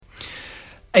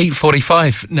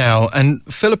8:45 now, and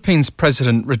Philippines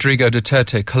President Rodrigo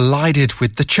Duterte collided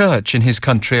with the church in his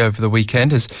country over the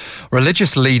weekend as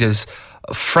religious leaders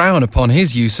frown upon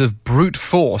his use of brute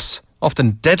force,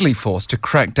 often deadly force, to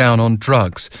crack down on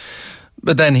drugs.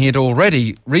 But then he had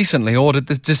already recently ordered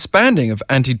the disbanding of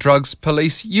anti-drugs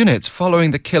police units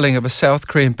following the killing of a South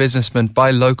Korean businessman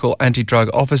by local anti-drug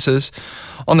officers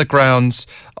on the grounds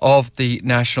of the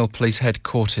National Police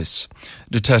Headquarters.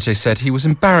 Duterte said he was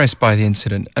embarrassed by the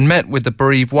incident and met with the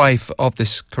bereaved wife of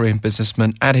this Korean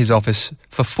businessman at his office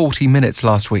for 40 minutes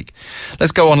last week.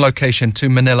 Let's go on location to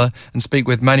Manila and speak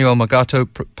with Manuel Mogato,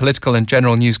 political and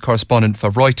general news correspondent for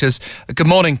Reuters. Good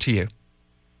morning to you.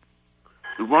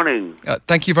 Good morning.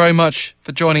 Thank you very much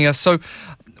for joining us. So,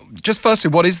 just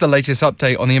firstly, what is the latest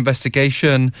update on the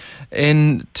investigation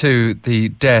into the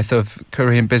death of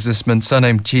Korean businessman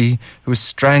surnamed Ji, who was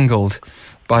strangled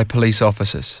by police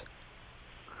officers?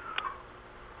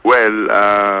 Well,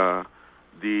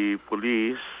 the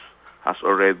police has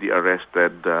already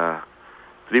arrested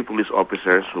 3 police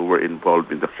officers who were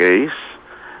involved in the case,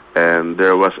 and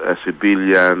there was a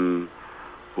civilian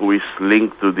who is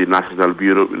linked to the National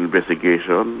Bureau of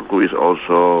Investigation, who is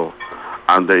also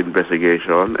under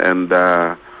investigation. And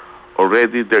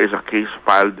already there is a case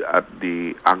filed at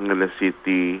the Angeles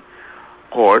City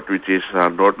Court, which is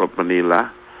north of Manila.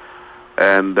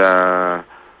 And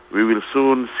we will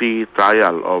soon see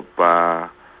trial of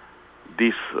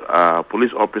these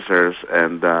police officers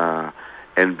and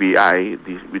NBI,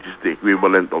 which is the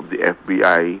equivalent of the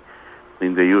FBI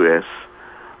in the U.S.,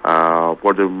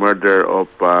 for the murder of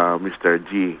Mr.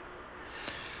 G.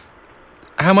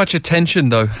 How much attention,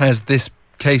 though, has this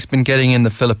case been getting in the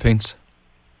Philippines?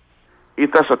 It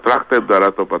has attracted a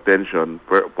lot of attention.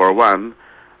 For one,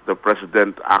 the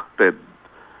president acted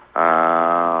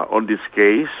on this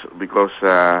case because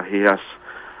he has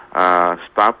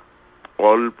stopped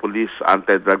all police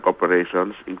anti-drug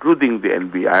operations, including the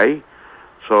NBI.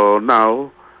 So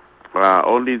now,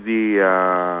 only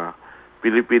the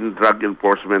Philippine Drug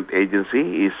Enforcement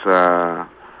Agency is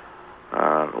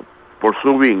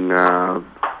pursuing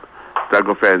drug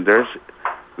offenders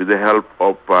with the help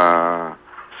of a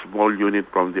small unit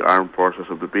from the Armed Forces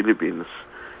of the Philippines.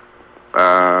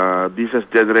 This has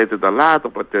generated a lot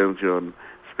of attention,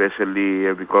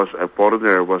 especially because a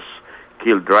foreigner was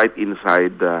killed right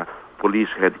inside the police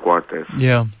headquarters.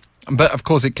 Yeah, but of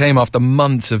course it came after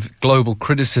months of global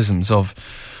criticisms of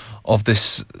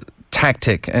this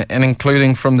tactic, and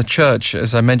including from the church,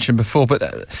 as I mentioned before. But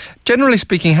generally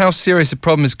speaking, how serious a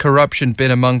problem has corruption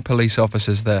been among police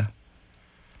officers there?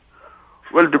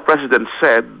 Well, the president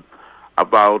said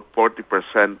about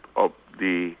 40% of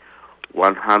the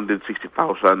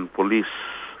 160,000 police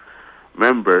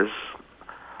members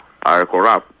are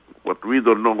corrupt. But we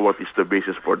don't know what is the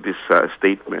basis for this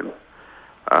statement.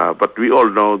 But we all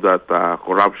know that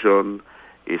corruption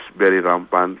is very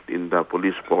rampant in the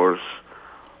police force,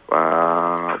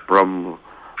 from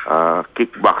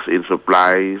kickbacks in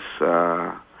supplies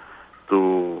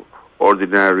to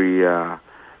ordinary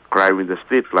crime in the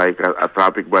street, like a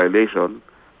traffic violation.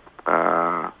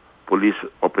 Police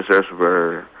officers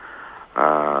were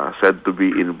said to be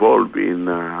involved in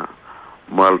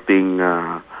multing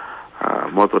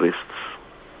motorists.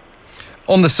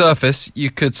 On the surface, you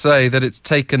could say that it's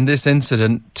taken this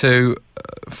incident to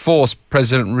force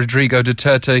President Rodrigo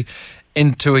Duterte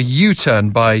into a U-turn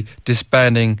by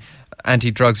disbanding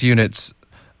anti-drugs units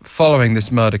following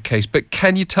this murder case. But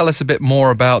can you tell us a bit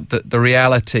more about the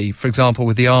reality, for example,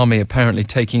 with the army apparently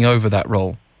taking over that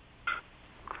role?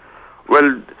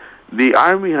 Well, the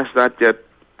army has not yet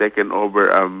taken over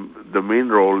the main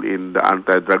role in the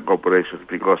anti-drug operations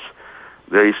because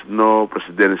there is no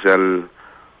presidential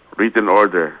written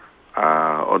order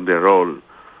on their role.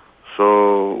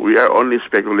 So we are only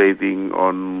speculating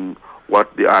on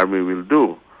what the army will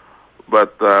do.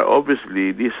 But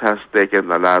obviously, this has taken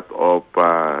a lot of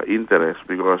interest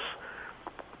because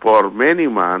for many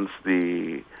months,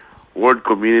 the world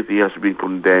community has been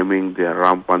condemning the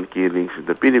rampant killings in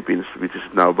the Philippines, which is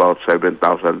now about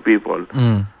 7,000 people.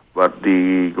 But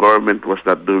the government was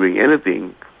not doing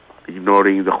anything,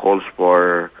 ignoring the calls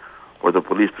for the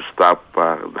police to stop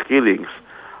the killings.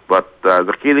 But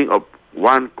the killing of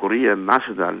one Korean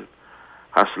national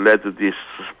has led to this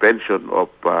suspension of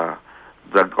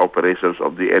drug operations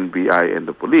of the NBI and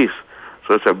the police.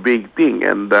 So it's a big thing,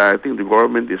 and I think the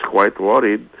government is quite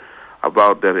worried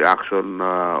about the reaction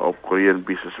of Korean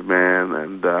businessmen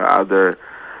and other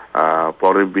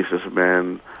foreign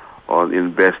businessmen on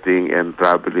investing and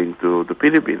traveling to the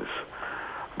Philippines.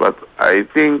 But I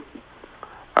think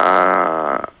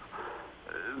the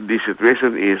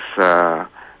situation is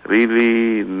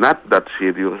really not that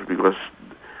serious because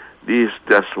this is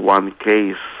just one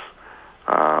case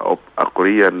of a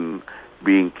Korean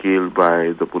being killed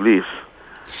by the police.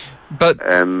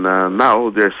 And now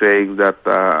they're saying that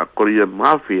Korean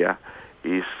mafia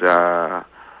is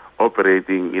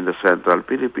operating in the central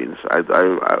Philippines.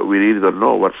 We really don't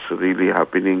know what's really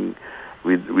happening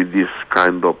with this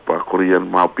kind of Korean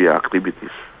mafia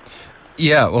activities.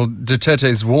 Yeah, well,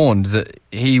 Duterte's warned that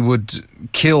he would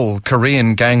kill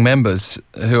Korean gang members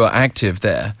who are active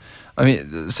there. I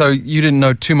mean, so you didn't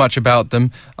know too much about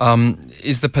them.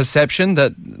 Is the perception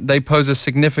that they pose a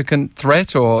significant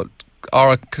threat or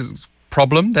are a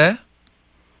problem there?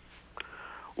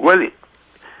 Well,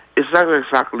 it's not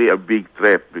exactly a big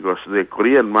threat because the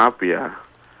Korean mafia,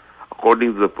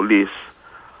 according to the police,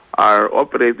 are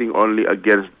operating only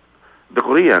against the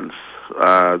Koreans.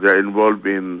 They're involved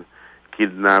in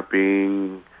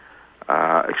kidnapping,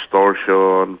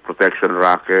 extortion, protection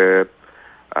racket,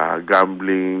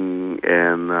 gambling,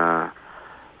 and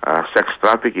sex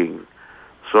trafficking.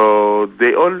 So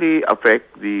they only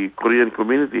affect the Korean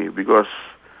community because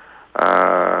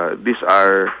these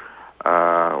are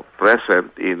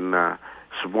present in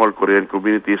small Korean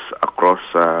communities across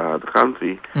the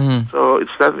country. Mm-hmm. So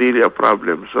it's not really a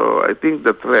problem. So I think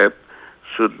the threat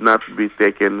should not be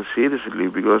taken seriously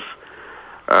because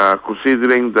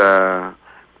considering the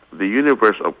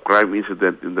universe of crime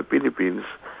incident in the Philippines,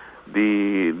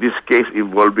 this case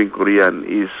involving Korean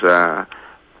is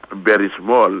very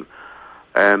small,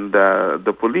 and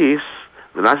the police,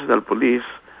 the national police,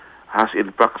 has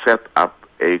in fact set up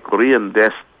a Korean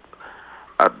desk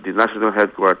at the national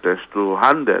headquarters to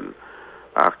handle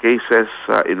cases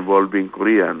involving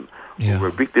Korean who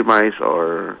were victimized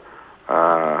or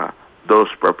those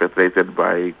perpetrated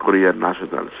by Korean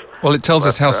nationals. Well, it tells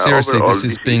us how seriously overall, this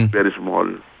is being very small.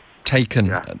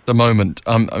 Taken at the moment.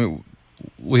 I mean,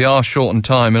 we are short on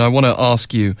time, and I want to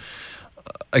ask you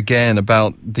again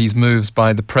about these moves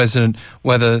by the president,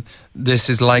 whether this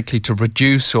is likely to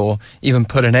reduce or even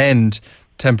put an end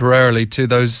temporarily to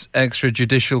those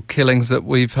extrajudicial killings that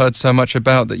we've heard so much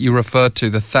about, that you referred to,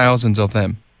 the thousands of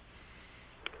them.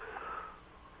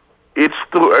 It's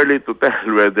too early to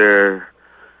tell whether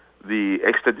the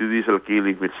extrajudicial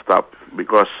killing will stop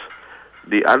because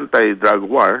the anti-drug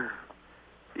war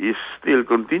is still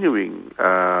continuing.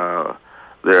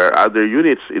 There are other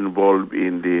units involved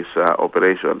in these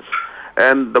operations.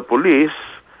 And the police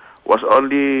was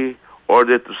only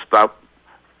ordered to stop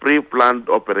pre-planned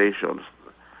operations.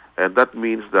 And that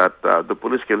means that the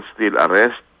police can still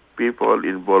arrest people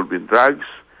involved in drugs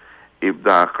if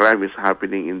the crime is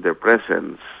happening in their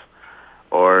presence.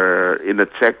 Or in a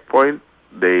checkpoint,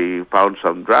 they found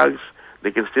some drugs,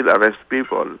 they can still arrest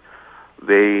people.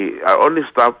 They are only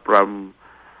stopped from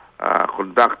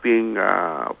conducting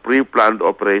pre-planned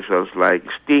operations like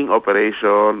sting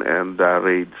operation and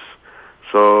raids.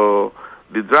 So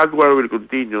the drug war will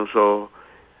continue, so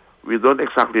we don't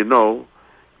exactly know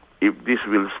if this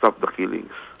will stop the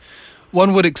killings.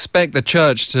 One would expect the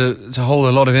church to hold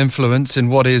a lot of influence in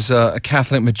what is a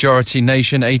Catholic majority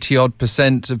nation.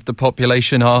 80-odd% of the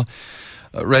population are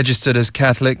registered as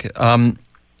Catholic.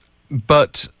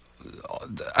 But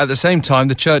at the same time,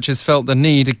 the church has felt the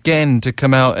need again to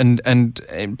come out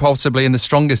and possibly in the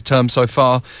strongest terms so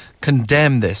far,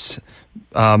 condemn this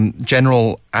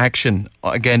general action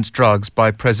against drugs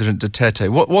by President Duterte.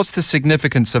 What's the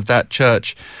significance of that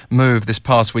church move this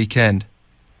past weekend?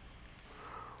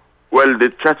 Well, the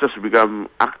church has become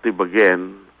active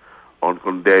again on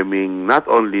condemning not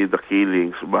only the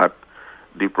killings, but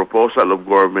the proposal of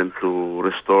government to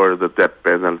restore the death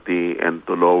penalty and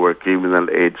to lower criminal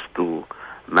age to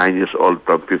 9 years old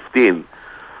from 15.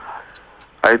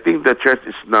 I think the church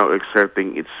is now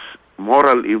exerting its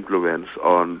moral influence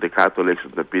on the Catholics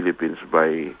in the Philippines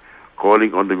by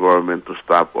calling on the government to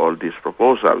stop all these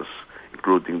proposals,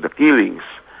 including the killings.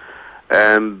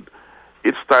 And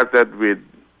it started with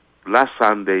last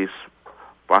Sunday's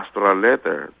pastoral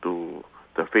letter to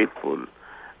the faithful.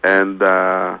 And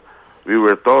we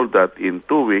were told that in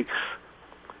 2 weeks,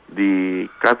 the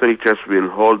Catholic Church will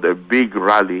hold a big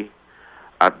rally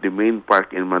at the main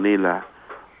park in Manila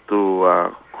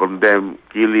to condemn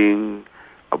killing,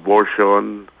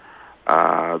 abortion,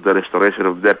 the restoration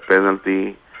of death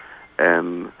penalty,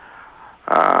 and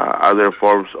other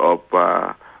forms of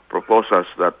proposals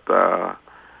that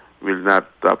will not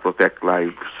protect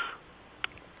lives.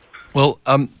 Well,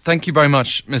 thank you very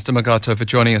much, Mr. Mogato, for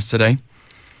joining us today.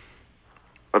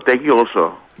 Thank you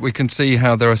also. We can see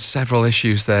how there are several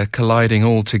issues there colliding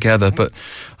all together, but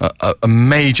a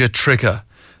major trigger,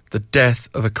 the death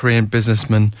of a Korean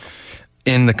businessman,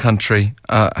 in the country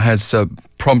has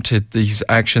prompted these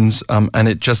actions, and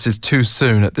it just is too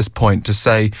soon at this point to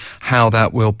say how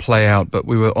that will play out. But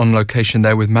we were on location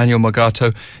there with Manuel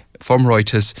Mogato from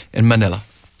Reuters in Manila.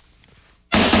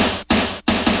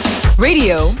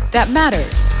 Radio that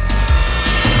matters.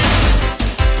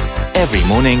 Every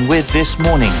morning with This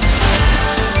Morning.